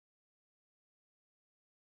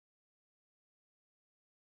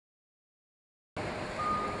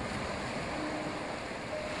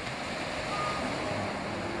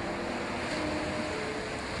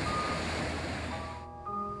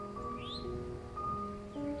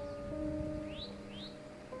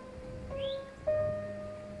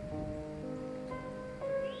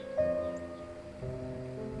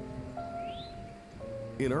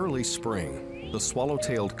In early spring, the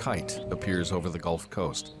swallow-tailed kite appears over the Gulf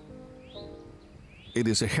Coast. It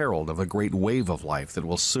is a herald of a great wave of life that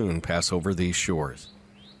will soon pass over these shores.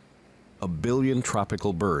 1 billion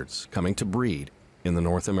tropical birds coming to breed in the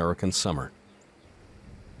North American summer.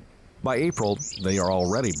 By April, they are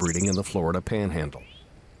already breeding in the Florida Panhandle.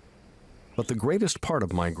 But the greatest part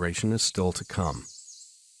of migration is still to come.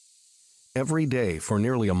 Every day for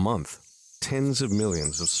nearly a month, tens of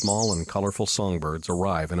millions of small and colorful songbirds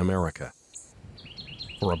arrive in America.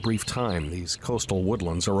 For a brief time, these coastal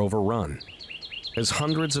woodlands are overrun, as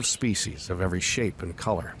hundreds of species of every shape and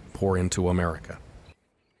color pour into America.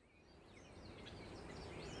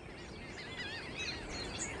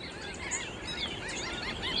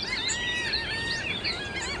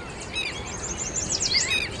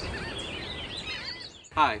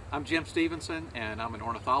 Hi, I'm Jim Stevenson, and I'm an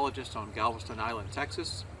ornithologist on Galveston Island,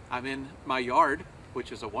 Texas. I'm in my yard,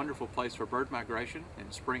 which is a wonderful place for bird migration.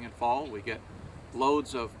 In spring and fall, we get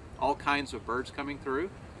loads of all kinds of birds coming through.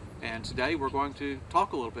 And today we're going to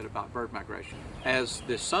talk a little bit about bird migration. As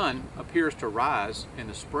the sun appears to rise in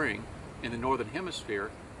the spring in the Northern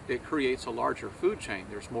Hemisphere, it creates a larger food chain.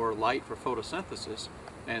 There's more light for photosynthesis,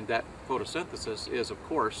 and that photosynthesis is, of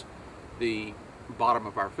course, the bottom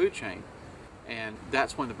of our food chain. And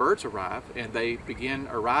that's when the birds arrive, and they begin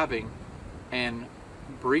arriving and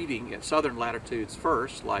breeding at southern latitudes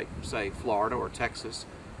first, like, say, Florida or Texas,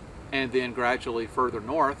 and then gradually further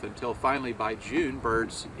north until finally by June,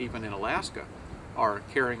 birds, even in Alaska, are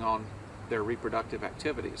carrying on their reproductive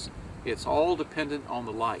activities. It's all dependent on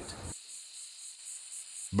the light.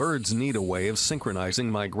 Birds need a way of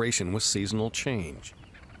synchronizing migration with seasonal change.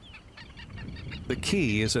 The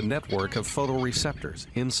key is a network of photoreceptors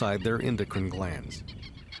inside their endocrine glands.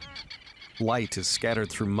 Light is scattered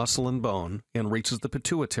through muscle and bone and reaches the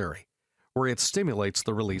pituitary, where it stimulates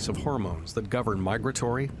the release of hormones that govern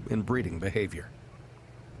migratory and breeding behavior.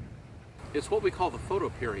 It's what we call the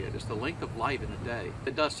photoperiod. It's the length of light in a day.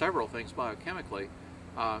 It does several things biochemically.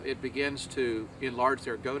 It begins to enlarge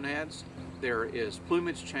their gonads. There is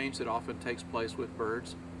plumage change that often takes place with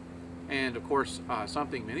birds. And of course,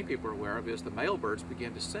 something many people are aware of is the male birds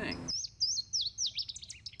begin to sing.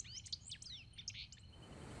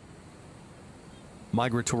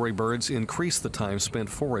 Migratory birds increase the time spent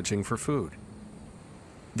foraging for food.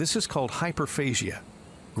 This is called hyperphagia,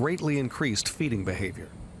 greatly increased feeding behavior.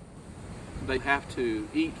 They have to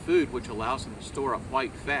eat food which allows them to store up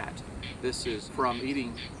white fat. This is from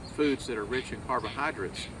eating foods that are rich in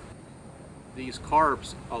carbohydrates. These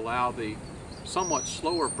carbs allow the somewhat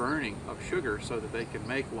slower burning of sugar so that they can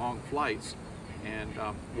make long flights and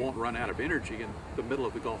won't run out of energy in the middle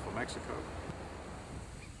of the Gulf of Mexico.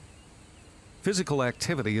 Physical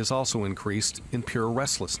activity is also increased in pure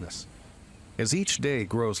restlessness. As each day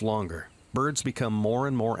grows longer, birds become more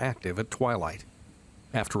and more active at twilight.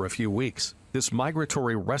 After a few weeks, this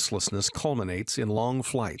migratory restlessness culminates in long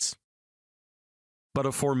flights. But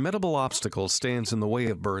a formidable obstacle stands in the way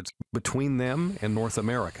of birds. Between them and North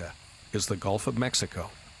America is the Gulf of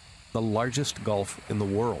Mexico, the largest gulf in the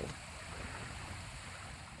world.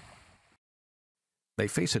 They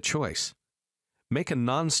face a choice: make a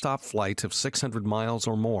non-stop flight of 600 miles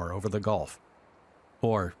or more over the Gulf,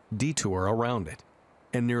 or detour around it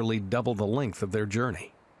and nearly double the length of their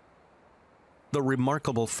journey. The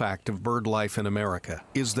remarkable fact of bird life in America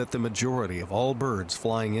is that the majority of all birds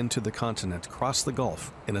flying into the continent cross the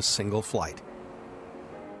Gulf in a single flight.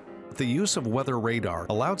 The use of weather radar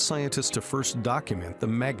allowed scientists to first document the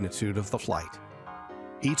magnitude of the flight.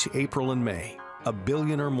 Each April and May, 1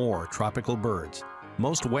 billion or more tropical birds,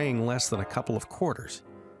 most weighing less than a couple of quarters,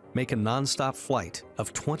 make a non-stop flight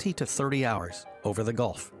of 20 to 30 hours over the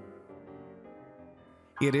Gulf.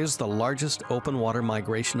 It is the largest open water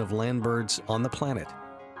migration of land birds on the planet.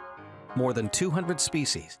 More than 200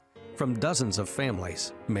 species from dozens of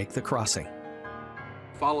families make the crossing.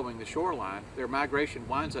 Following the shoreline, their migration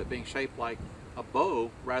winds up being shaped like a bow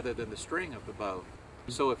rather than the string of the bow.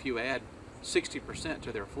 So if you add 60%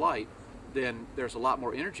 to their flight, then there's a lot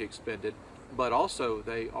more energy expended, but also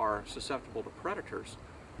they are susceptible to predators.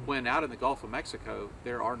 When out in the Gulf of Mexico,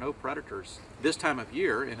 there are no predators. This time of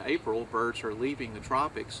year, in April, birds are leaving the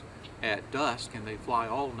tropics at dusk, and they fly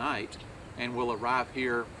all night and will arrive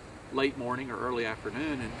here late morning or early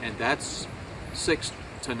afternoon, and that's 600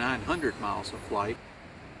 to 900 miles of flight.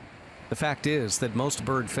 The fact is that most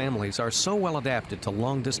bird families are so well adapted to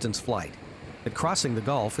long-distance flight that crossing the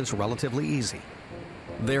Gulf is relatively easy.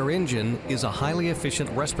 Their engine is a highly efficient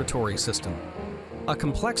respiratory system. A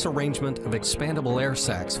complex arrangement of expandable air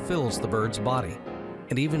sacs fills the bird's body,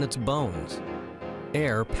 and even its bones.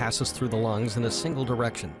 Air passes through the lungs in a single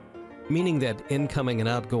direction, meaning that incoming and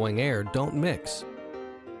outgoing air don't mix.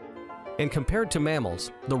 And compared to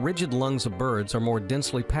mammals, the rigid lungs of birds are more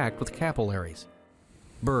densely packed with capillaries.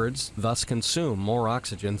 Birds thus consume more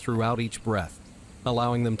oxygen throughout each breath,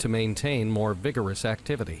 allowing them to maintain more vigorous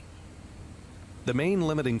activity. The main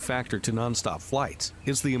limiting factor to nonstop flights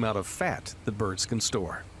is the amount of fat that birds can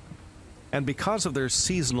store. And because of their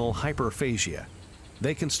seasonal hyperphagia,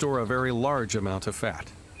 they can store a very large amount of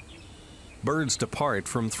fat. Birds depart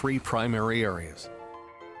from 3 primary areas.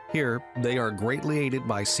 Here, they are greatly aided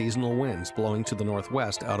by seasonal winds blowing to the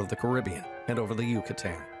northwest out of the Caribbean and over the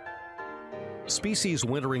Yucatan. Species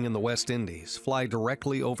wintering in the West Indies fly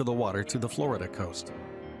directly over the water to the Florida coast.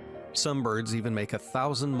 Some birds even make a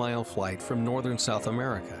 1,000-mile flight from northern South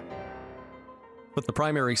America. But the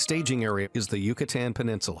primary staging area is the Yucatan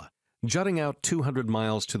Peninsula. Jutting out 200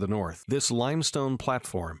 miles to the north, this limestone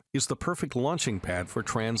platform is the perfect launching pad for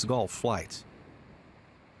trans-Gulf flights.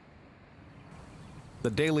 The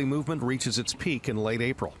daily movement reaches its peak in late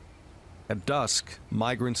April. At dusk,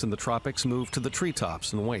 migrants in the tropics move to the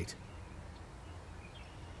treetops and wait.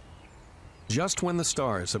 Just when the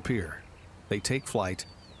stars appear, they take flight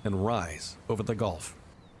and rise over the Gulf.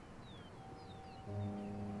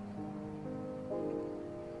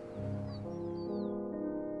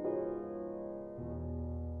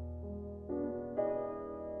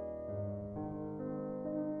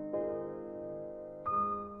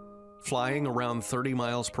 Flying around 30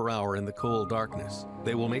 miles per hour in the cool darkness,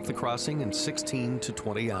 they will make the crossing in 16 to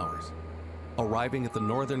 20 hours, arriving at the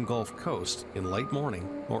northern Gulf Coast in late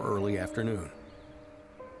morning or early afternoon.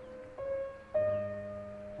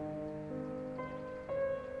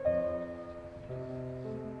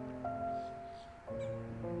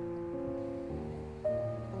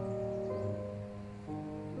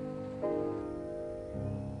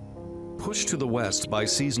 Pushed to the west by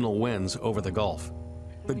seasonal winds over the Gulf,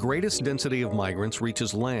 the greatest density of migrants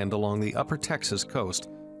reaches land along the upper Texas coast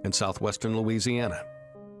and southwestern Louisiana.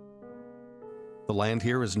 The land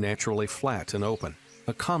here is naturally flat and open,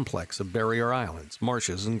 a complex of barrier islands,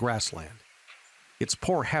 marshes, and grassland. It's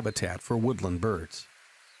poor habitat for woodland birds.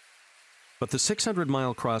 But the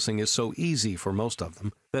 600-mile crossing is so easy for most of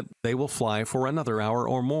them that they will fly for another hour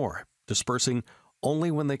or more, dispersing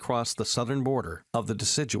only when they cross the southern border of the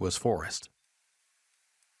deciduous forest.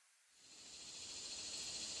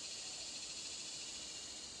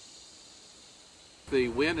 The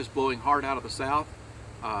wind is blowing hard out of the south.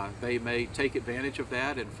 They may take advantage of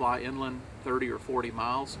that and fly inland 30 or 40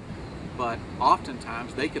 miles, but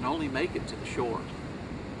oftentimes they can only make it to the shore.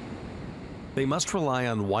 They must rely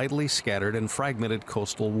on widely scattered and fragmented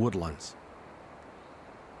coastal woodlands.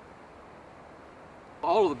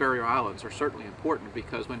 All of the barrier islands are certainly important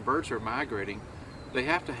because when birds are migrating, they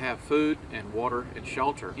have to have food and water and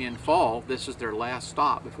shelter. In fall, this is their last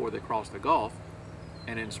stop before they cross the Gulf.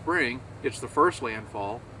 And in spring, it's the first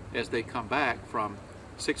landfall as they come back from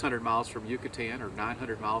 600 miles from Yucatan or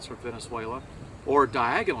 900 miles from Venezuela, or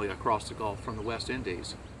diagonally across the Gulf from the West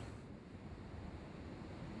Indies.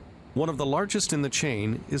 One of the largest in the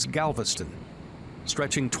chain is Galveston,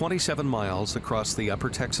 stretching 27 miles across the upper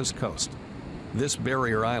Texas coast. This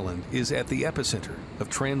barrier island is at the epicenter of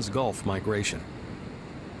trans-Gulf migration.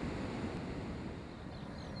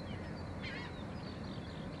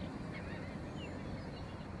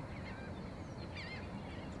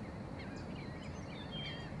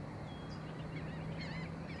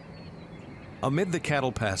 Amid the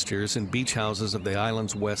cattle pastures and beach houses of the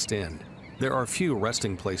island's west end, there are few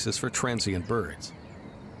resting places for transient birds.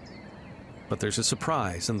 But there's a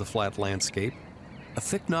surprise in the flat landscape, a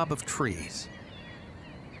thick knob of trees.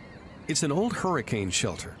 It's an old hurricane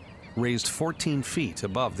shelter, raised 14 feet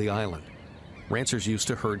above the island. Ranchers used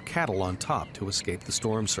to herd cattle on top to escape the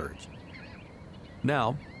storm surge.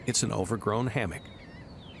 Now, it's an overgrown hammock.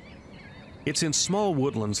 It's in small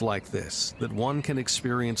woodlands like this that one can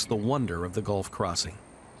experience the wonder of the Gulf crossing.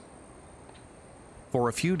 For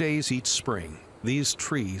a few days each spring, these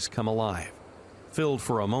trees come alive, filled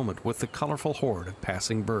for a moment with the colorful horde of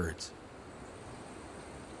passing birds.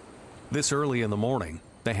 This early in the morning,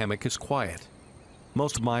 the hammock is quiet.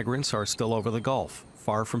 Most migrants are still over the Gulf,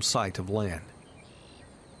 far from sight of land.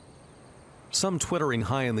 Some twittering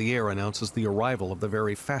high in the air announces the arrival of the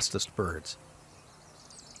very fastest birds.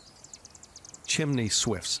 Chimney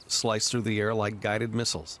swifts slice through the air like guided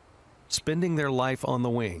missiles. Spending their life on the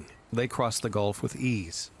wing, they cross the Gulf with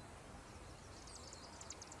ease.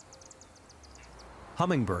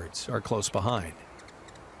 Hummingbirds are close behind.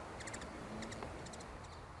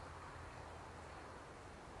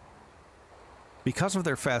 Because of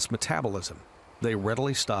their fast metabolism, they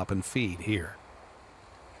readily stop and feed here.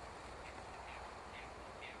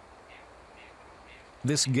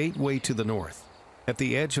 This gateway to the north, at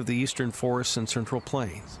the edge of the eastern forests and central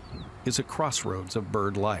plains, is a crossroads of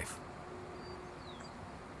bird life.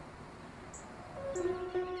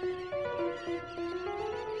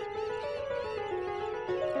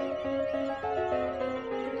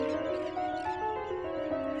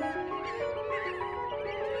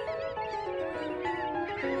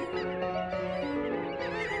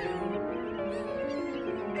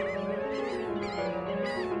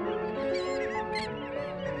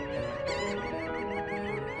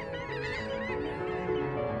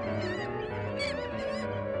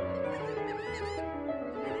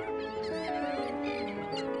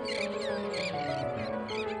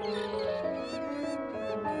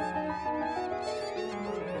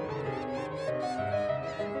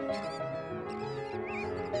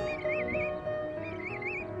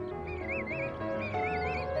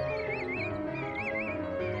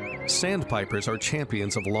 Sandpipers are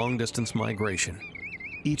champions of long-distance migration.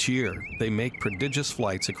 Each year, they make prodigious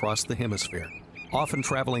flights across the hemisphere, often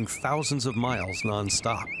traveling thousands of miles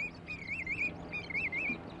non-stop.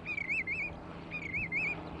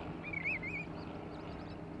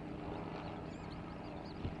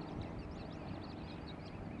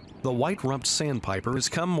 The white-rumped sandpiper has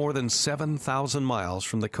come more than 7,000 miles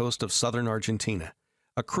from the coast of southern Argentina,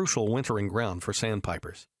 a crucial wintering ground for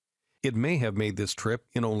sandpipers. It may have made this trip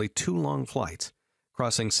in only 2 long flights,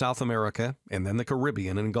 crossing South America and then the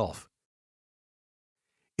Caribbean and Gulf.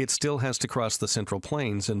 It still has to cross the central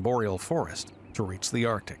plains and boreal forest to reach the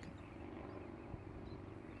Arctic.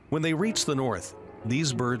 When they reach the north,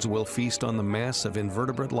 these birds will feast on the mass of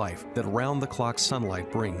invertebrate life that round-the-clock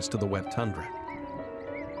sunlight brings to the wet tundra.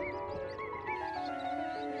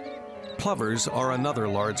 Plovers are another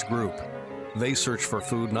large group. They search for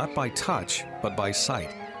food not by touch, but by sight,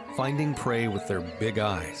 finding prey with their big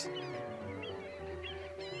eyes.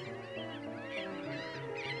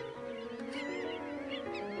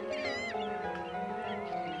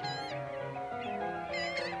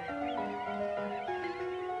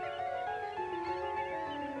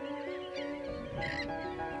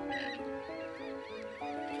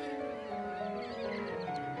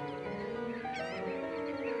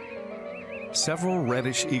 Several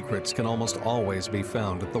reddish egrets can almost always be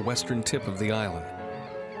found at the western tip of the island.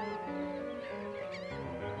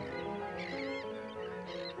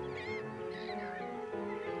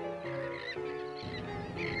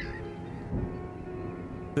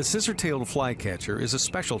 The scissor-tailed flycatcher is a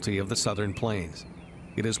specialty of the southern plains.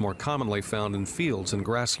 It is more commonly found in fields and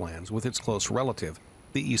grasslands with its close relative,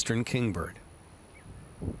 the eastern kingbird.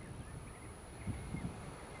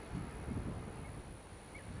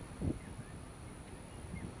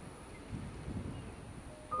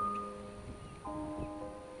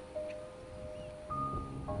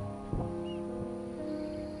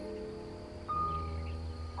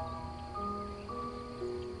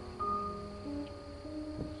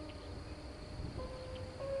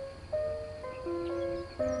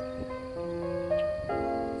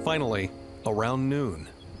 Finally, around noon,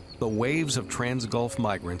 the waves of trans-Gulf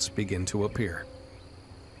migrants begin to appear.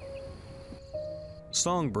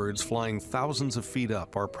 Songbirds flying thousands of feet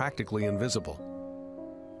up are practically invisible.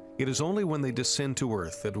 It is only when they descend to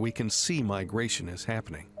Earth that we can see migration is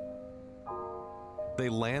happening. They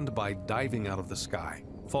land by diving out of the sky,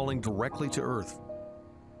 falling directly to Earth.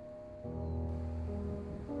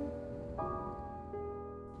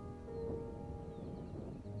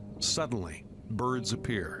 Suddenly, birds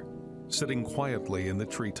appear, sitting quietly in the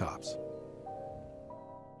treetops.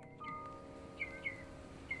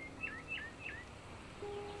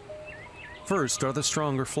 First are the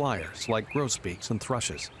stronger flyers, like grosbeaks and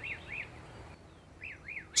thrushes.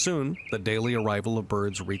 Soon, the daily arrival of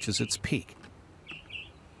birds reaches its peak.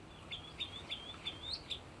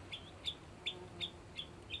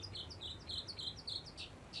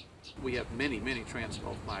 We have many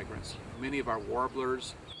trans-Gulf migrants. Many of our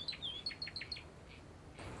warblers,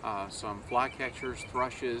 some flycatchers,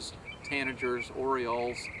 thrushes, tanagers,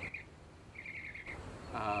 orioles,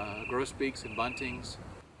 grosbeaks and buntings.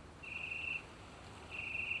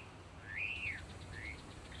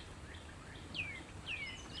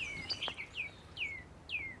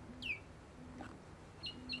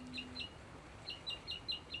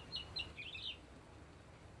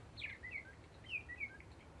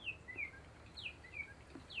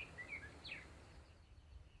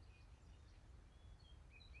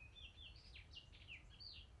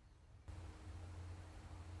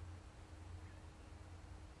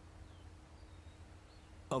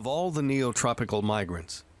 Of all the neotropical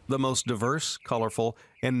migrants, the most diverse, colorful,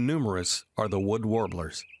 and numerous are the wood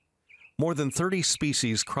warblers. More than 30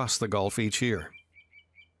 species cross the Gulf each year.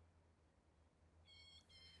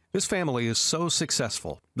 This family is so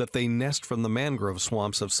successful that they nest from the mangrove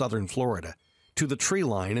swamps of southern Florida to the tree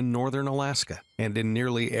line in northern Alaska and in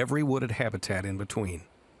nearly every wooded habitat in between.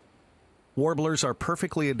 Warblers are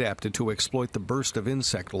perfectly adapted to exploit the burst of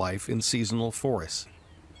insect life in seasonal forests,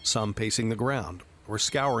 some pacing the ground or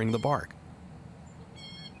scouring the bark,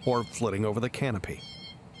 or flitting over the canopy.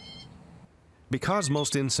 Because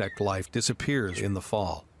most insect life disappears in the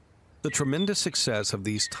fall, the tremendous success of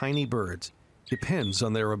these tiny birds depends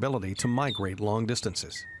on their ability to migrate long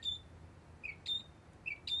distances.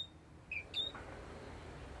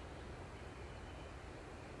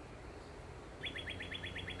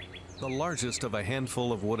 The largest of a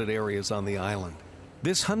handful of wooded areas on the island,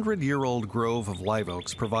 this 100-year-old grove of live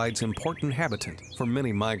oaks provides important habitat for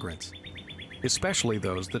many migrants, especially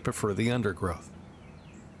those that prefer the undergrowth.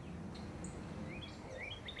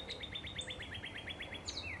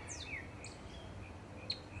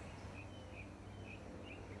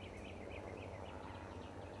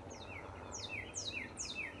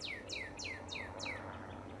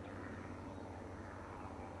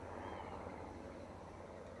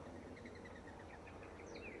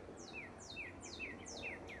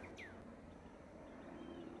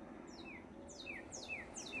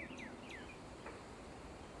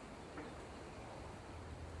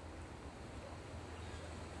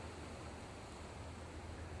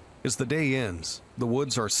 As the day ends, the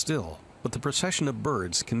woods are still, but the procession of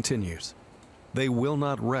birds continues. They will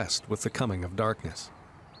not rest with the coming of darkness.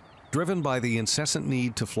 Driven by the incessant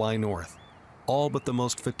need to fly north, all but the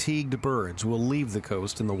most fatigued birds will leave the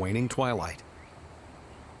coast in the waning twilight,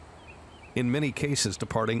 in many cases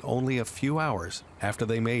departing only a few hours after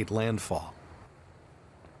they made landfall.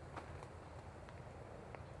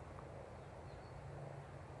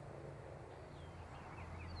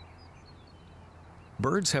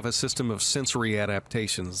 Birds have a system of sensory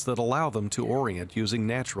adaptations that allow them to orient using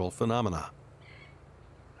natural phenomena.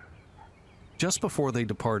 Just before they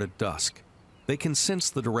depart at dusk, they can sense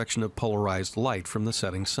the direction of polarized light from the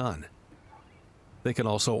setting sun. They can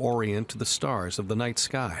also orient to the stars of the night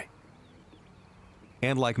sky.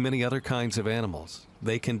 And like many other kinds of animals,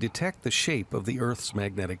 they can detect the shape of the Earth's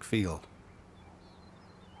magnetic field.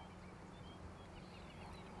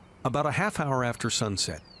 About a half hour after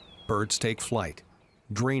sunset, birds take flight,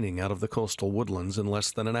 draining out of the coastal woodlands in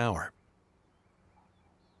less than an hour.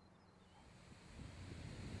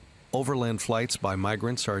 Overland flights by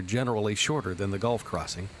migrants are generally shorter than the Gulf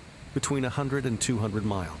crossing, between 100 and 200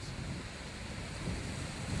 miles.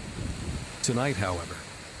 Tonight, however,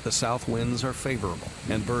 the south winds are favorable,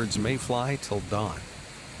 and birds may fly till dawn.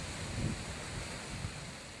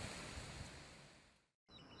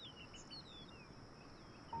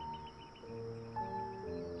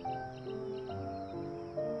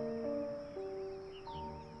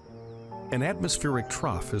 An atmospheric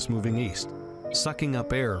trough is moving east, sucking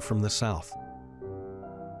up air from the south.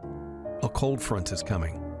 A cold front is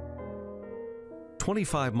coming.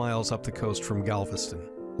 25 miles up the coast from Galveston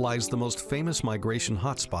lies the most famous migration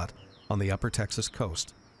hotspot on the upper Texas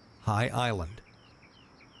coast, High Island.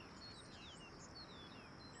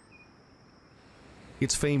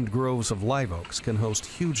 Its famed groves of live oaks can host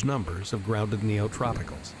huge numbers of grounded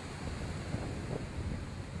neotropicals.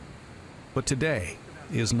 But today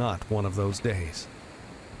is not one of those days.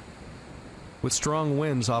 With strong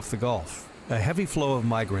winds off the Gulf, a heavy flow of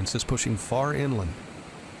migrants is pushing far inland.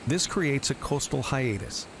 This creates a coastal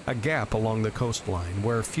hiatus, a gap along the coastline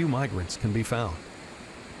where few migrants can be found.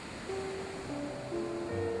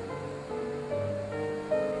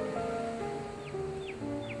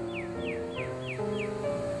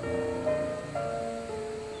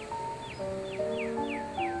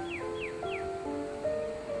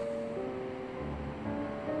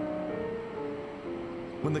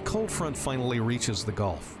 When the cold front finally reaches the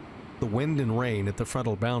Gulf, the wind and rain at the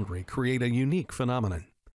frontal boundary create a unique phenomenon.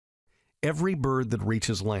 Every bird that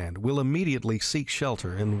reaches land will immediately seek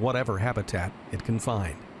shelter in whatever habitat it can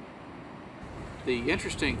find. The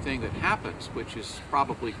interesting thing that happens, which is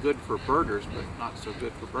probably good for birders but not so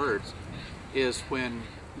good for birds, is when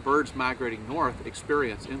birds migrating north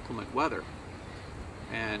experience inclement weather.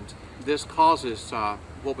 And this causes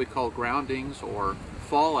what we call groundings or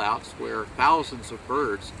fallouts, where thousands of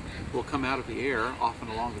birds will come out of the air, often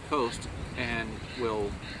along the coast, and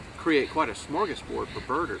will create quite a smorgasbord for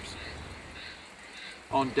birders.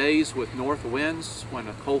 On days with north winds, when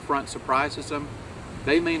a cold front surprises them,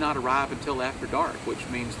 they may not arrive until after dark, which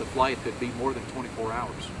means the flight could be more than 24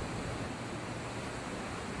 hours.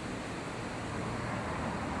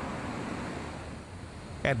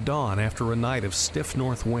 At dawn, after a night of stiff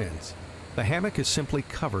north winds, the hammock is simply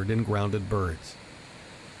covered in grounded birds.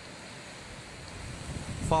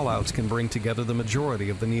 fallouts can bring together the majority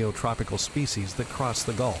of the neotropical species that cross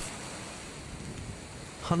the Gulf.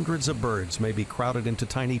 Hundreds of birds may be crowded into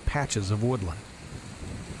tiny patches of woodland.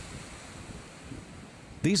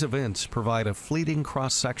 These events provide a fleeting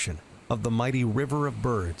cross-section of the mighty river of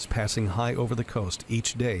birds passing high over the coast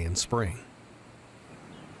each day in spring.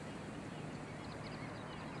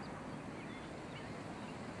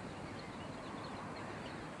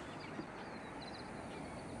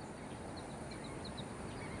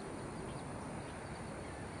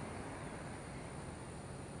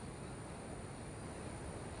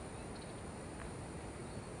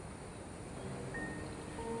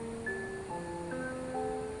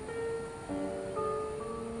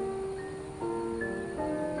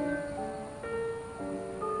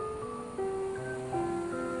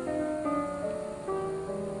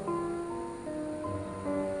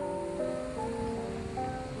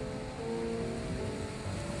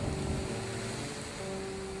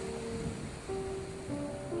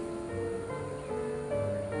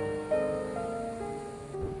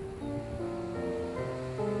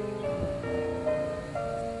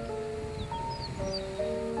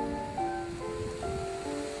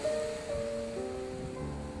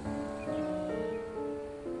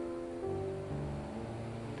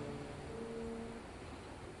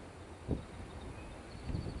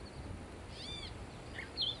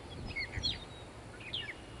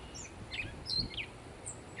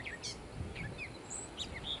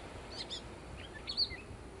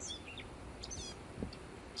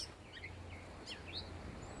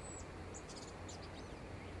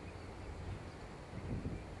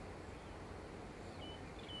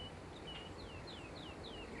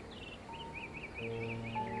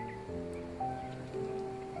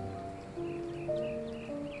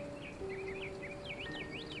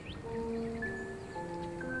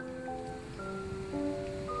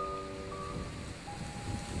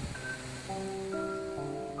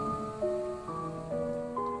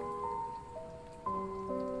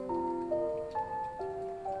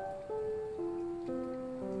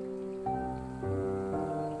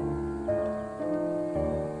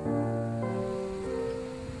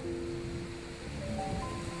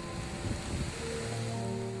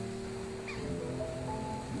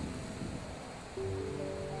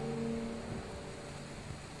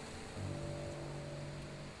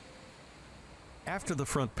 After the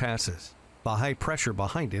front passes, the high pressure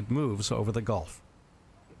behind it moves over the Gulf.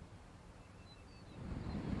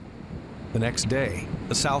 The next day,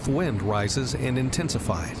 the south wind rises and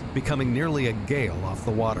intensifies, becoming nearly a gale off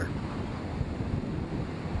the water.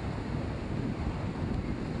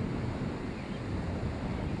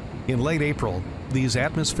 In late April, these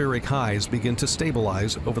atmospheric highs begin to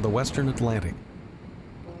stabilize over the western Atlantic.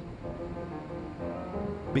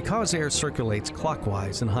 Because air circulates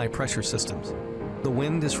clockwise in high-pressure systems, the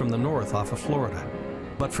wind is from the north off of Florida,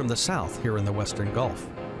 but from the south here in the western Gulf.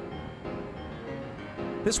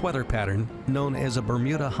 This weather pattern, known as a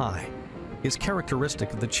Bermuda high, is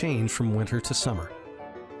characteristic of the change from winter to summer.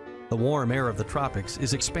 The warm air of the tropics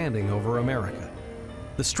is expanding over America.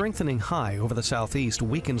 The strengthening high over the southeast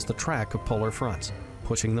weakens the track of polar fronts,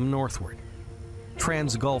 pushing them northward.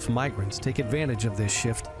 Trans-Gulf migrants take advantage of this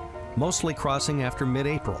shift, mostly crossing after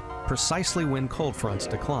mid-April, precisely when cold fronts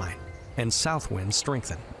decline and south winds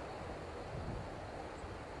strengthen.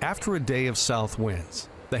 After a day of south winds,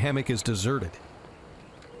 the hammock is deserted.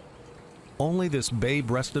 Only this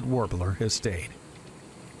bay-breasted warbler has stayed.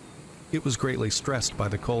 It was greatly stressed by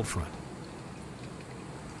the cold front.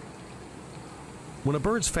 When a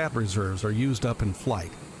bird's fat reserves are used up in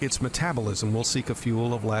flight, its metabolism will seek a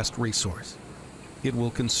fuel of last resource. It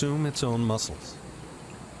will consume its own muscles.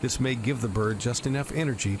 This may give the bird just enough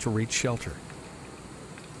energy to reach shelter.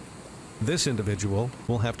 This individual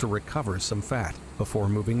will have to recover some fat before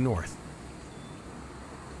moving north.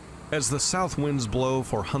 As the south winds blow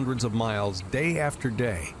for hundreds of miles day after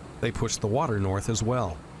day, they push the water north as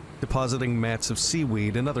well, depositing mats of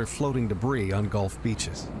seaweed and other floating debris on Gulf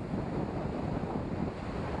beaches.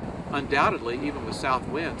 Undoubtedly, even with south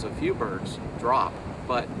winds, a few birds drop,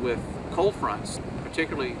 but with cold fronts,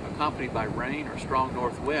 particularly accompanied by rain or strong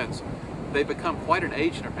north winds, they become quite an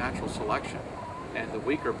agent of natural selection, and the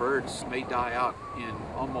weaker birds may die out in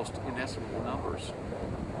almost inestimable numbers.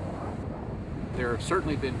 There have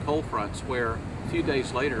certainly been cold fronts where a few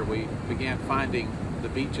days later we began finding the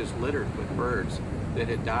beaches littered with birds that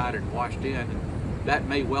had died and washed in, and that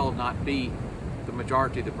may well not be the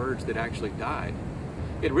majority of the birds that actually died.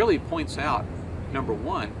 It really points out, number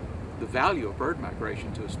one, the value of bird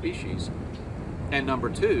migration to a species, and number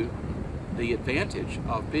two, the advantage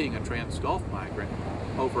of being a trans-Gulf migrant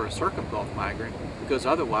over a circum-Gulf migrant, because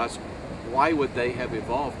otherwise why would they have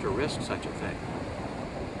evolved to risk such a thing?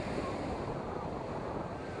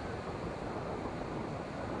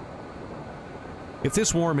 If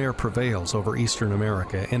this warm air prevails over eastern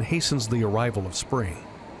America and hastens the arrival of spring,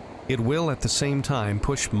 it will at the same time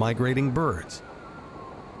push migrating birds.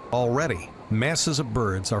 Already, masses of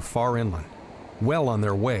birds are far inland, well on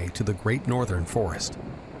their way to the great northern forest.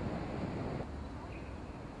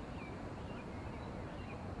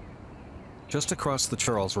 Just across the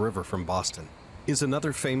Charles River from Boston is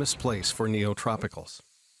another famous place for neotropicals.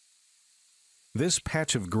 This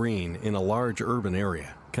patch of green in a large urban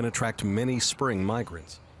area can attract many spring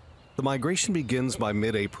migrants. The migration begins by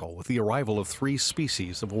mid-April with the arrival of 3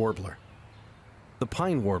 species of warbler. The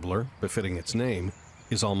pine warbler, befitting its name,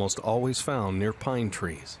 is almost always found near pine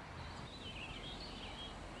trees.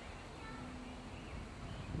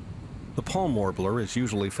 The palm warbler is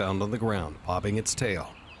usually found on the ground, bobbing its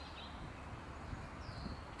tail.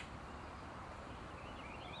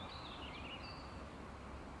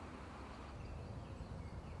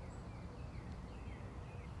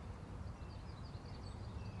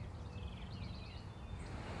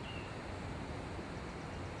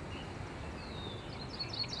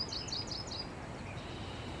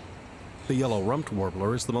 The yellow-rumped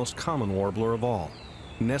warbler is the most common warbler of all,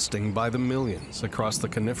 nesting by the millions across the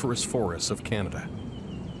coniferous forests of Canada.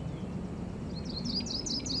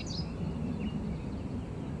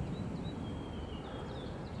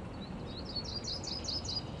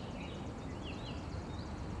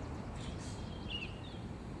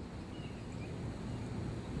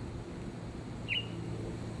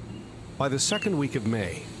 By the second week of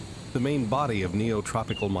May, the main body of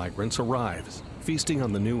neotropical migrants arrives, feasting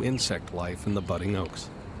on the new insect life in the budding oaks.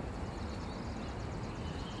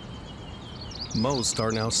 Most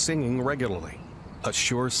are now singing regularly, a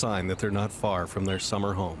sure sign that they're not far from their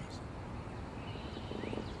summer homes.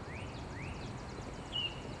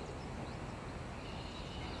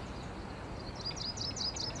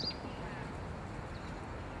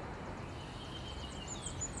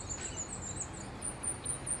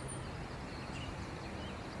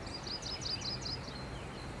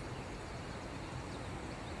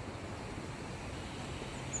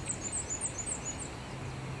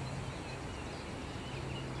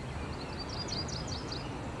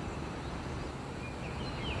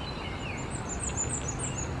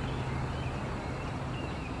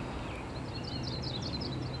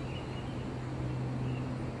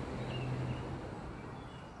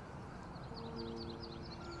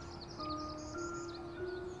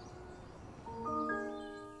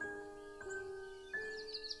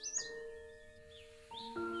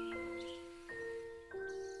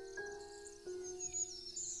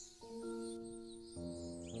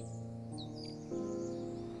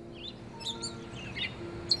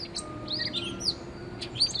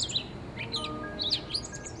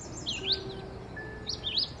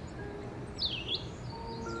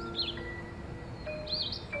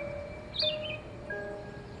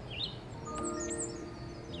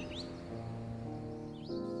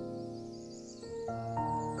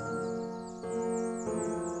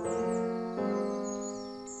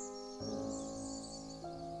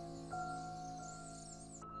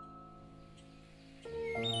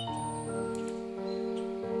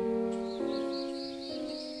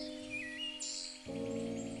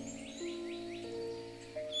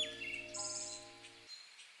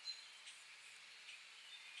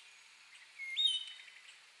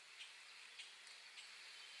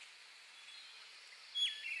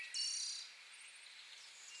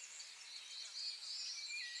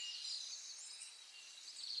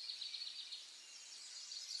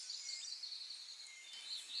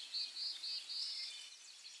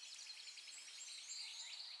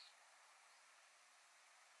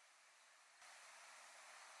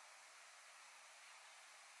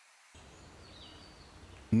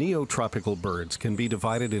 Neotropical birds can be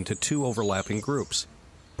divided into 2 overlapping groups: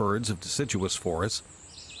 birds of deciduous forest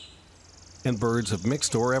and birds of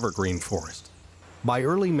mixed or evergreen forest. By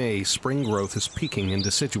early May, spring growth is peaking in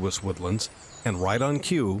deciduous woodlands, and right on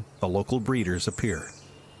cue, the local breeders appear.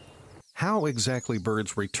 How exactly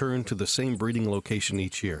birds return to the same breeding location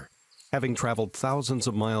each year, having traveled thousands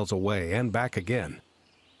of miles away and back again,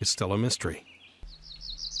 is still a mystery.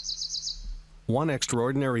 One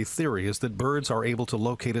extraordinary theory is that birds are able to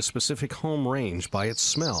locate a specific home range by its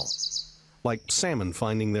smell, like salmon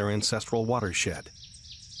finding their ancestral watershed.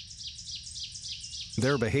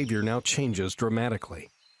 Their behavior now changes dramatically.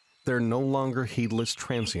 They're no longer heedless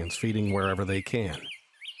transients feeding wherever they can.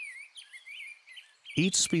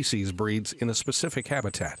 Each species breeds in a specific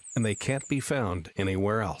habitat, and they can't be found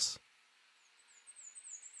anywhere else.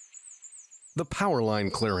 The power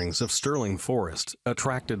line clearings of sterling forest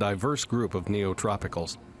attract a diverse group of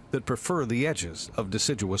neotropicals that prefer the edges of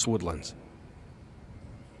deciduous woodlands.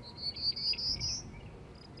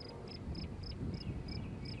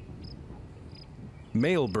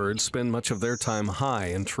 Male birds spend much of their time high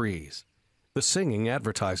in trees. The singing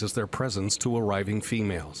advertises their presence to arriving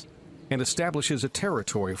females and establishes a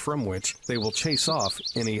territory from which they will chase off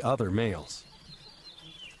any other males.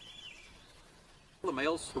 The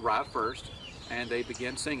males arrive first and they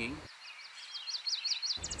begin singing,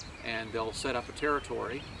 and they'll set up a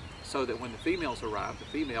territory so that when the females arrive, the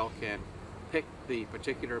female can pick the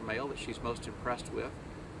particular male that she's most impressed with,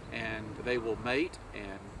 and they will mate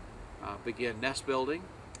and begin nest building,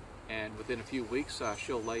 and within a few weeks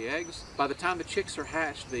she'll lay eggs. By the time the chicks are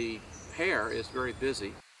hatched, the pair is very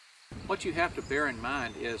busy. What you have to bear in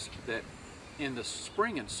mind is that in the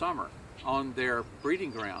spring and summer, on their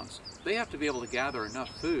breeding grounds, they have to be able to gather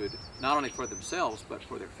enough food, not only for themselves, but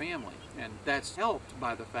for their family. And that's helped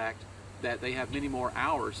by the fact that they have many more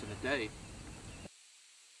hours in a day.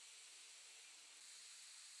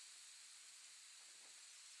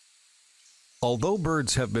 Although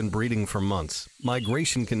birds have been breeding for months,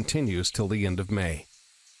 migration continues till the end of May.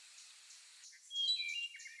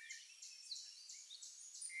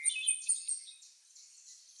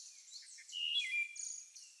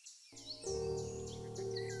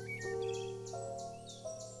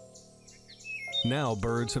 Now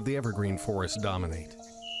birds of the evergreen forest dominate.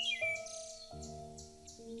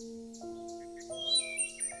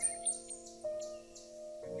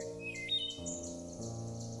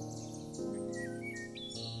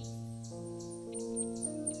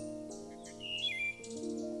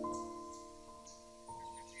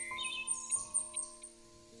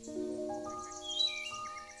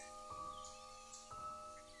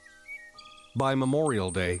 By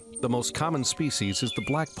Memorial Day, the most common species is the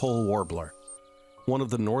black-polled warbler, one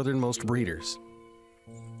of the northernmost breeders.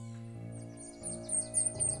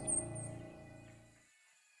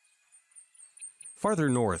 Farther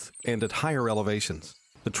north and at higher elevations,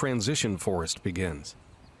 the transition forest begins.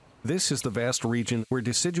 This is the vast region where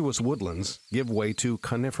deciduous woodlands give way to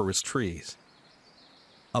coniferous trees.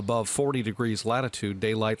 Above 40 degrees latitude,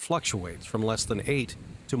 daylight fluctuates from less than 8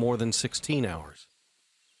 to more than 16 hours.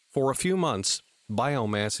 For a few months,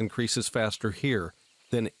 biomass increases faster here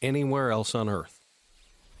than anywhere else on Earth.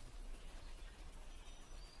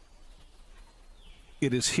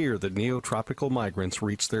 It is here that neotropical migrants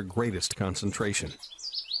reach their greatest concentration.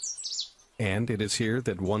 And it is here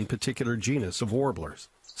that one particular genus of warblers,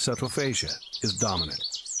 Setophasia, is dominant.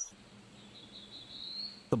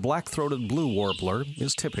 The black-throated blue warbler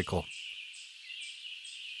is typical.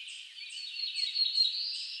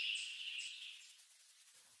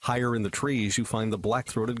 Higher in the trees, you find the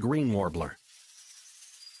black-throated green warbler.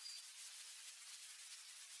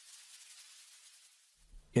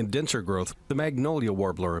 In denser growth, the magnolia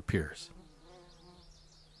warbler appears.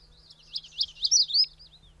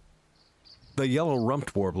 The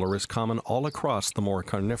yellow-rumped warbler is common all across the more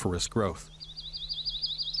coniferous growth.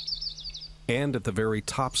 And at the very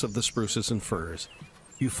tops of the spruces and firs,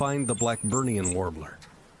 you find the Blackburnian warbler.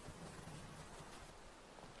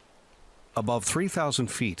 Above 3,000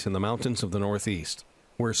 feet in the mountains of the northeast,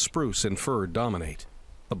 where spruce and fir dominate,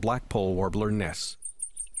 the black-polled warbler nests.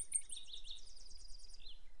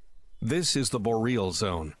 This is the boreal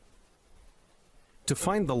zone. To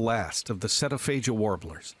find the last of the Setophagia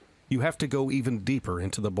warblers, you have to go even deeper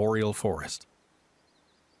into the boreal forest.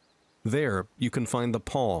 There, you can find the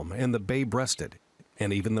palm and the bay-breasted,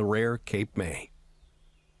 and even the rare Cape May.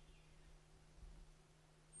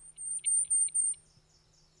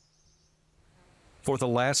 For the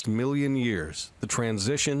last million years, the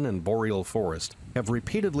transition and boreal forest have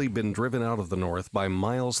repeatedly been driven out of the north by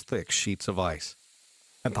miles-thick sheets of ice.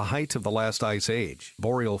 At the height of the last ice age,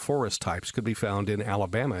 boreal forest types could be found in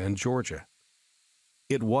Alabama and Georgia.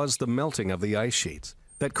 It was the melting of the ice sheets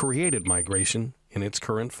that created migration in its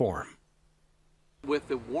current form. With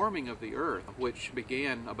the warming of the earth, which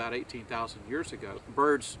began about 18,000 years ago,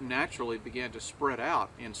 birds naturally began to spread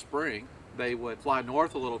out in spring. They would fly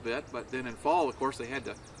north a little bit, but then in fall, of course, they had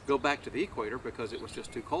to go back to the equator because it was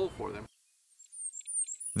just too cold for them.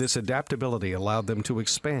 This adaptability allowed them to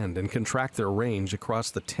expand and contract their range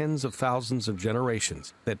across the tens of thousands of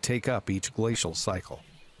generations that take up each glacial cycle.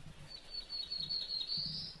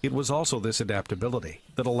 It was also this adaptability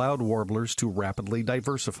that allowed warblers to rapidly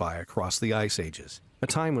diversify across the ice ages, a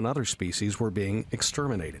time when other species were being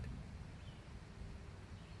exterminated.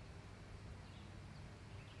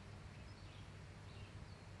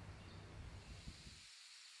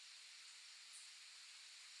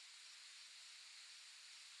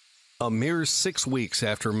 A mere 6 weeks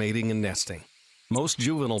after mating and nesting, most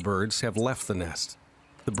juvenile birds have left the nest.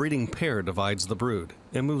 The breeding pair divides the brood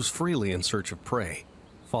and moves freely in search of prey,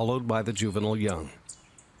 followed by the juvenile young.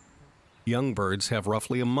 Young birds have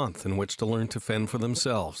roughly a month in which to learn to fend for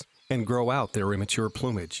themselves and grow out their immature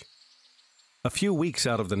plumage. A few weeks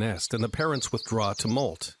out of the nest and the parents withdraw to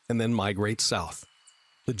molt and then migrate south.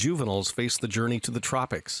 The juveniles face the journey to the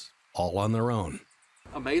tropics, all on their own.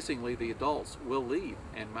 Amazingly, the adults will leave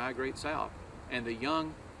and migrate south, and the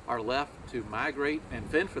young are left to migrate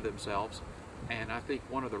and fend for themselves. And I think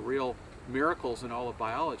one of the real miracles in all of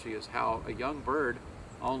biology is how a young bird,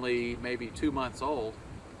 only maybe 2 months old,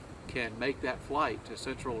 can make that flight to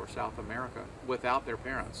Central or South America without their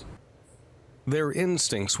parents. Their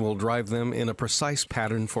instincts will drive them in a precise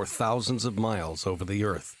pattern for thousands of miles over the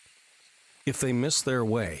earth. If they miss their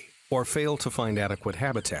way or fail to find adequate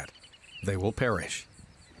habitat, they will perish.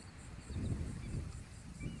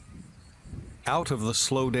 Out of the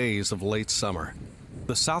slow days of late summer,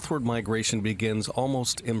 the southward migration begins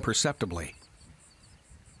almost imperceptibly.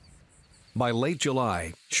 By late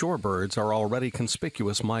July, shorebirds are already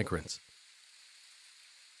conspicuous migrants.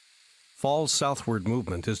 Fall's southward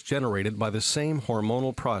movement is generated by the same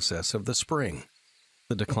hormonal process of the spring.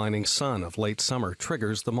 The declining sun of late summer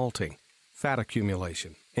triggers the molting, fat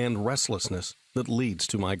accumulation, and restlessness that leads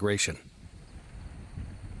to migration.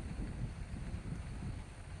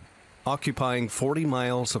 Occupying 40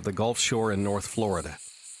 miles of the Gulf Shore in North Florida,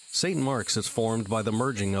 St. Mark's is formed by the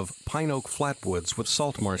merging of pine oak flatwoods with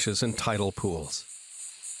salt marshes and tidal pools.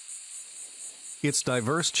 Its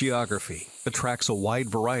diverse geography attracts a wide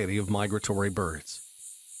variety of migratory birds.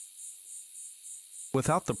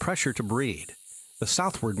 Without the pressure to breed, the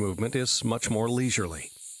southward movement is much more leisurely.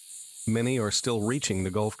 Many are still reaching the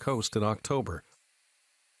Gulf Coast in October.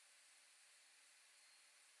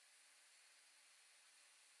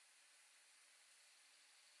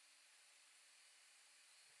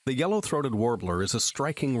 The yellow-throated warbler is a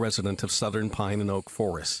striking resident of southern pine and oak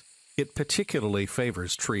forests. It particularly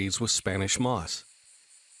favors trees with Spanish moss.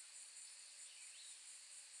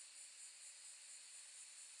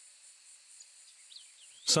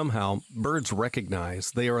 Somehow, birds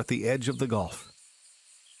recognize they are at the edge of the Gulf.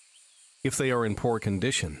 If they are in poor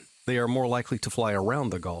condition, they are more likely to fly around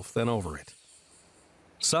the Gulf than over it.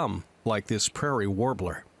 Some, like this prairie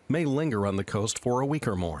warbler, may linger on the coast for a week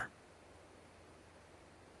or more.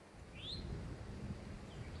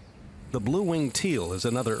 The blue-winged teal is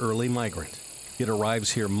another early migrant. It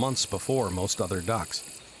arrives here months before most other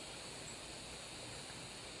ducks.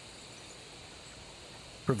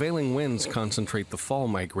 Prevailing winds concentrate the fall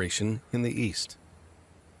migration in the east.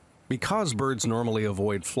 Because birds normally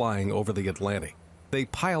avoid flying over the Atlantic, they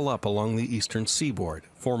pile up along the eastern seaboard,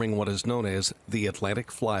 forming what is known as the Atlantic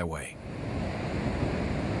Flyway.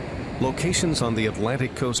 Locations on the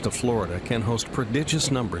Atlantic coast of Florida can host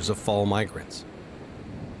prodigious numbers of fall migrants.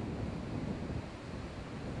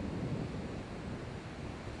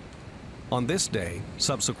 On this day,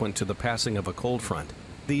 subsequent to the passing of a cold front,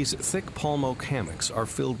 these thick palm oak hammocks are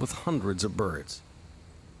filled with hundreds of birds.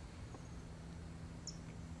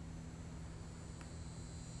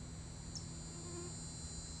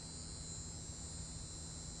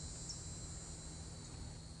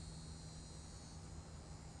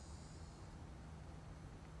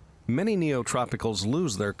 Many neotropicals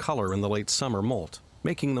lose their color in the late summer molt,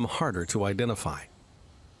 making them harder to identify.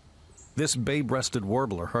 This bay-breasted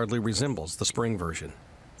warbler hardly resembles the spring version.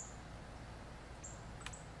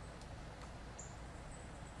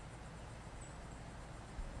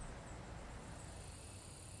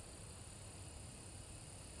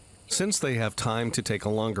 Since they have time to take a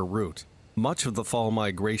longer route, much of the fall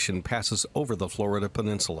migration passes over the Florida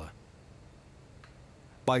peninsula.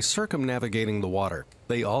 By circumnavigating the water,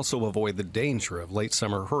 they also avoid the danger of late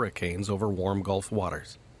summer hurricanes over warm Gulf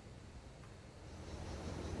waters.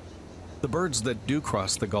 The birds that do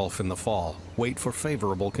cross the Gulf in the fall wait for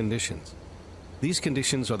favorable conditions. These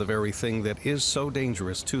conditions are the very thing that is so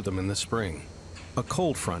dangerous to them in the spring. A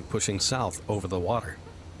cold front pushing south over the water.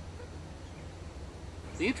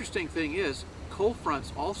 The interesting thing is, cold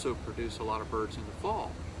fronts also produce a lot of birds in the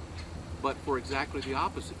fall, but for exactly the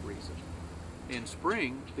opposite reason. In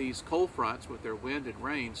spring, these cold fronts with their wind and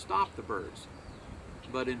rain stop the birds,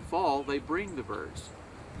 but in fall they bring the birds.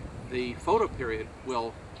 The photoperiod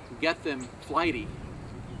will get them flighty,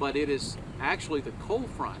 but it is actually the cold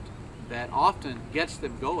front that often gets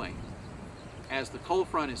them going. As the cold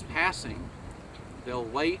front is passing, they'll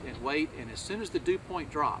wait, and as soon as the dew point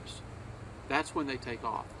drops, that's when they take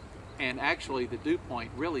off. And actually the dew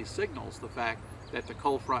point really signals the fact that the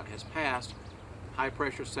cold front has passed, high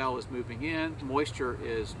pressure cell is moving in, moisture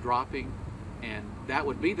is dropping, and that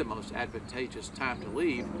would be the most advantageous time to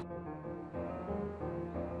leave.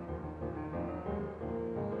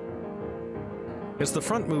 As the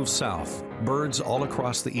front moves south, birds all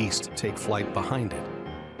across the east take flight behind it.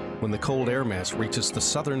 When the cold air mass reaches the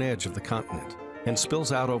southern edge of the continent and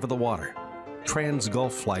spills out over the water,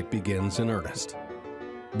 trans-Gulf flight begins in earnest.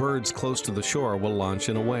 Birds close to the shore will launch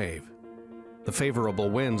in a wave. The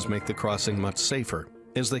favorable winds make the crossing much safer,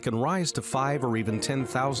 as they can rise to 5 or even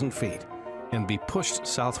 10,000 feet and be pushed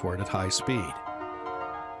southward at high speed.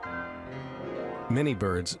 Many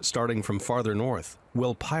birds, starting from farther north,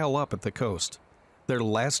 will pile up at the coast, their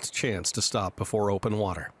last chance to stop before open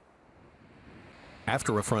water.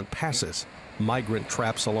 After a front passes, migrant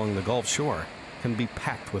traps along the Gulf shore can be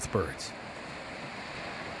packed with birds.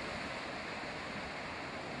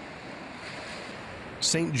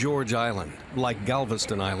 St. George Island, like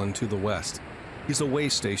Galveston Island to the west, is a way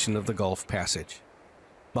station of the Gulf Passage.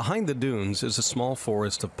 Behind the dunes is a small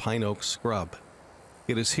forest of pine oak scrub.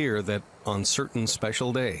 It is here that, on certain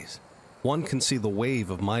special days, one can see the wave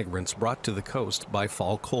of migrants brought to the coast by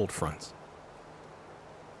fall cold fronts.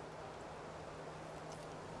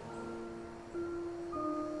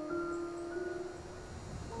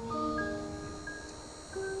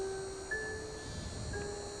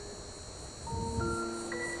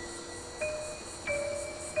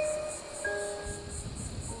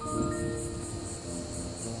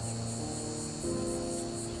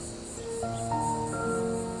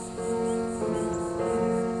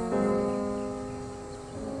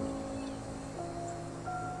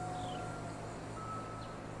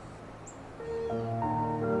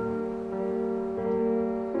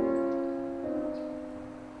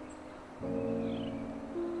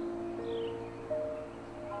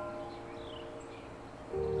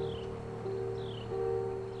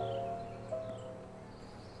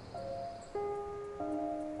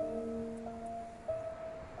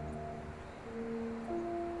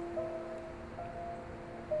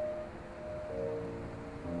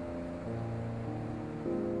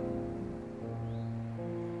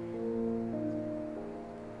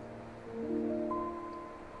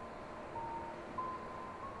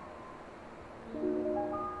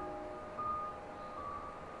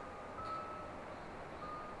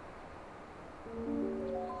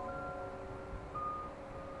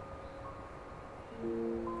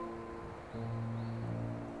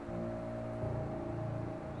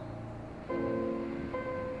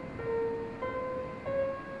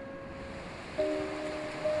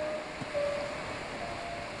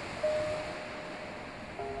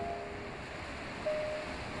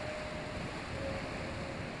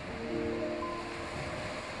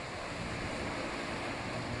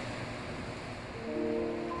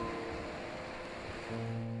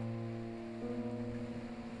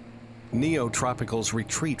 Neotropicals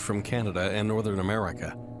retreat from Canada and Northern America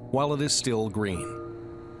while it is still green.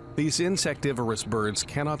 These insectivorous birds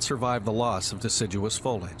cannot survive the loss of deciduous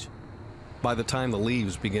foliage. By the time the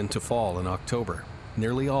leaves begin to fall in October,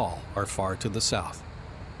 nearly all are far to the south.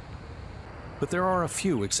 But there are a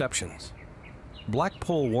few exceptions.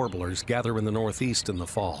 Blackpoll warblers gather in the northeast in the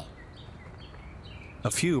fall.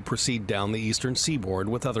 A few proceed down the eastern seaboard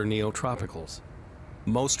with other neotropicals.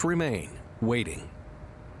 Most remain, waiting.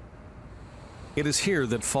 It is here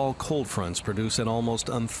that fall cold fronts produce an almost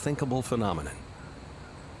unthinkable phenomenon.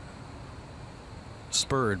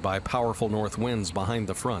 Spurred by powerful north winds behind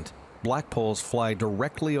the front, blackpolls fly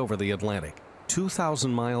directly over the Atlantic,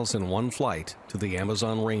 2,000 miles in one flight to the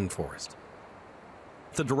Amazon rainforest.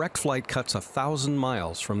 The direct flight cuts 1,000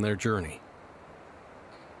 miles from their journey.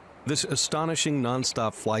 This astonishing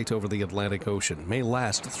nonstop flight over the Atlantic Ocean may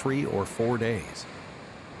last 3 or 4 days.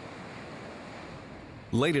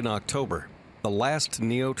 Late in October, the last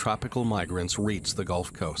neotropical migrants reach the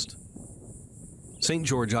Gulf Coast. St.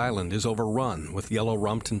 George Island is overrun with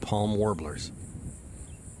yellow-rumped and palm warblers.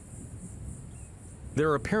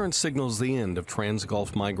 Their appearance signals the end of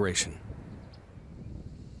trans-Gulf migration.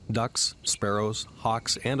 Ducks, sparrows,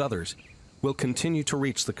 hawks, and others will continue to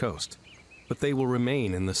reach the coast, but they will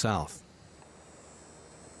remain in the south.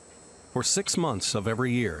 For 6 months of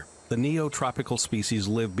every year, the neotropical species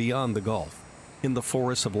live beyond the Gulf, in the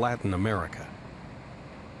forests of Latin America.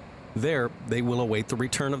 There, they will await the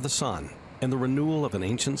return of the sun and the renewal of an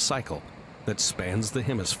ancient cycle that spans the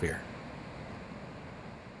hemisphere.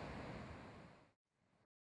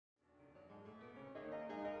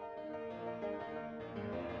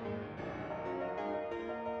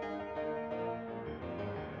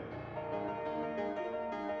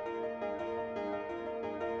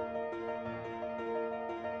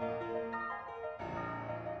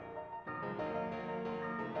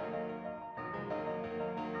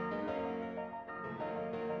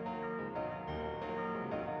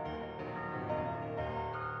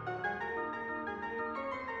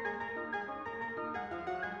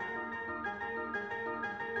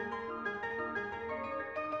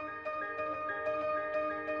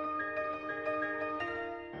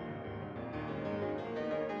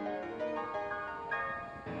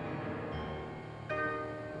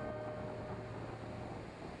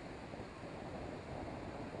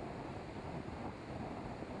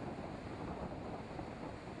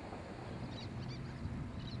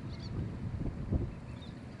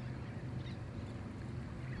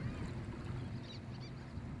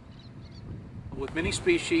 With many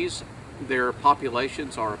species, their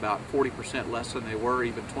populations are about 40% less than they were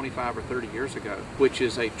even 25 or 30 years ago, which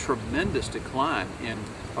is a tremendous decline in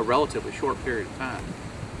a relatively short period of time.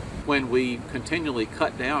 When we continually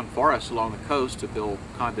cut down forests along the coast to build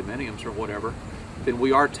condominiums or whatever, then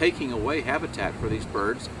we are taking away habitat for these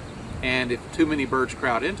birds. And if too many birds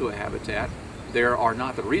crowd into a habitat, there are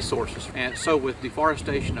not the resources. And so with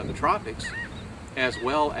deforestation of the tropics, as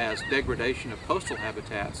well as degradation of coastal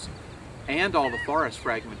habitats, and all the forest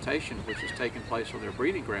fragmentation which has taken place on their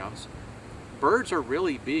breeding grounds, birds are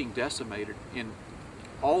really being decimated in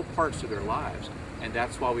all parts of their lives. And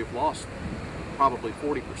that's why we've lost probably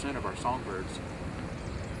 40% of our songbirds.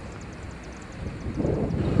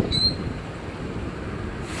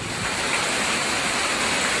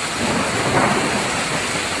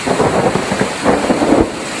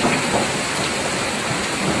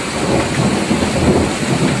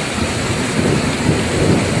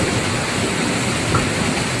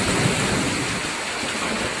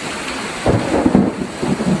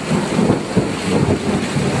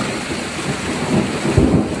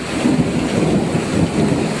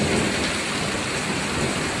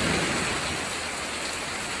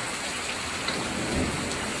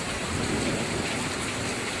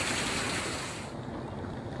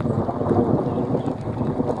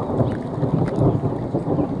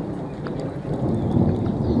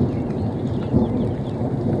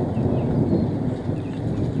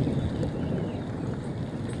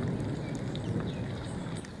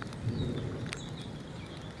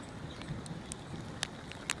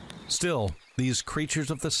 Still, these creatures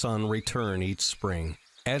of the sun return each spring,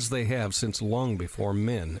 as they have since long before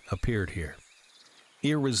men appeared here,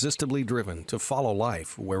 irresistibly driven to follow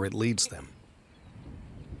life where it leads them.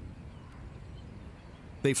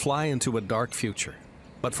 They fly into a dark future,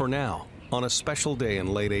 but for now, on a special day in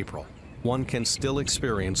late April, one can still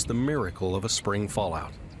experience the miracle of a spring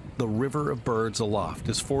fallout. The river of birds aloft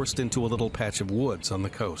is forced into a little patch of woods on the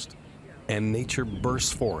coast, and nature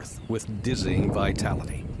bursts forth with dizzying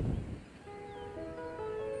vitality.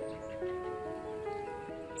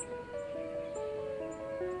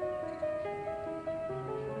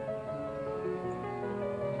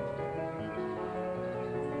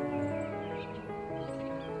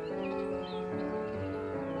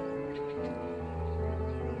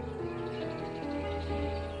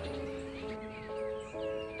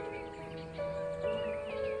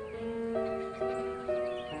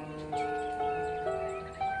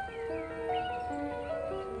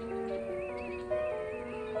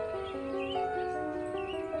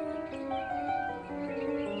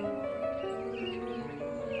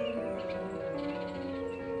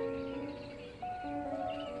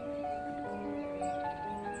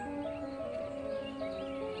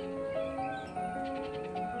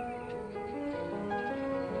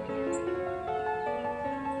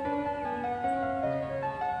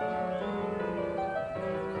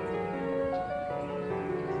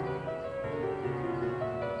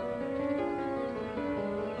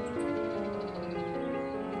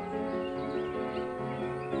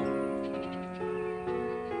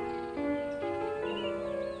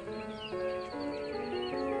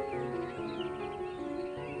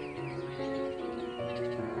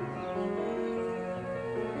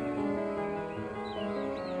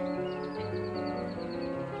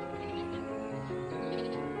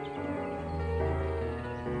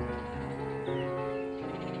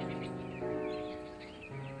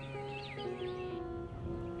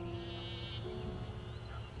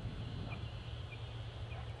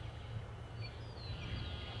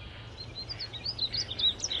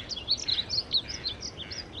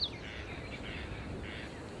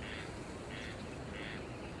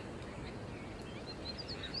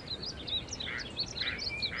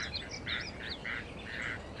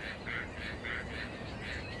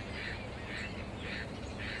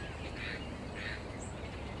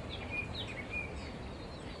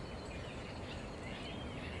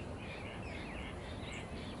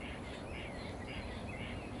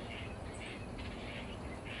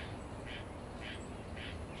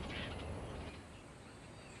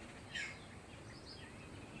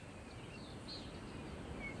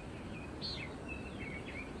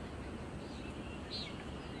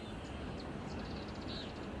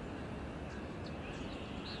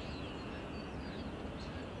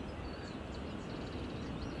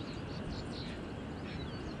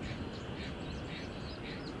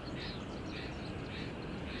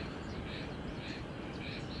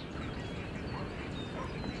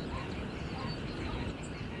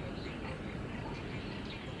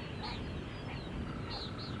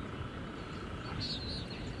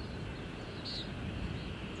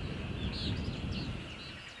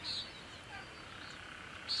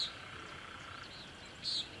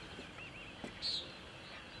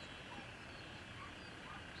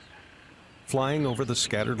 flying over the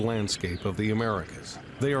scattered landscape of the Americas.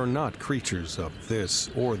 They are not creatures of this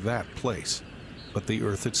or that place, but the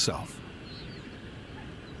Earth itself.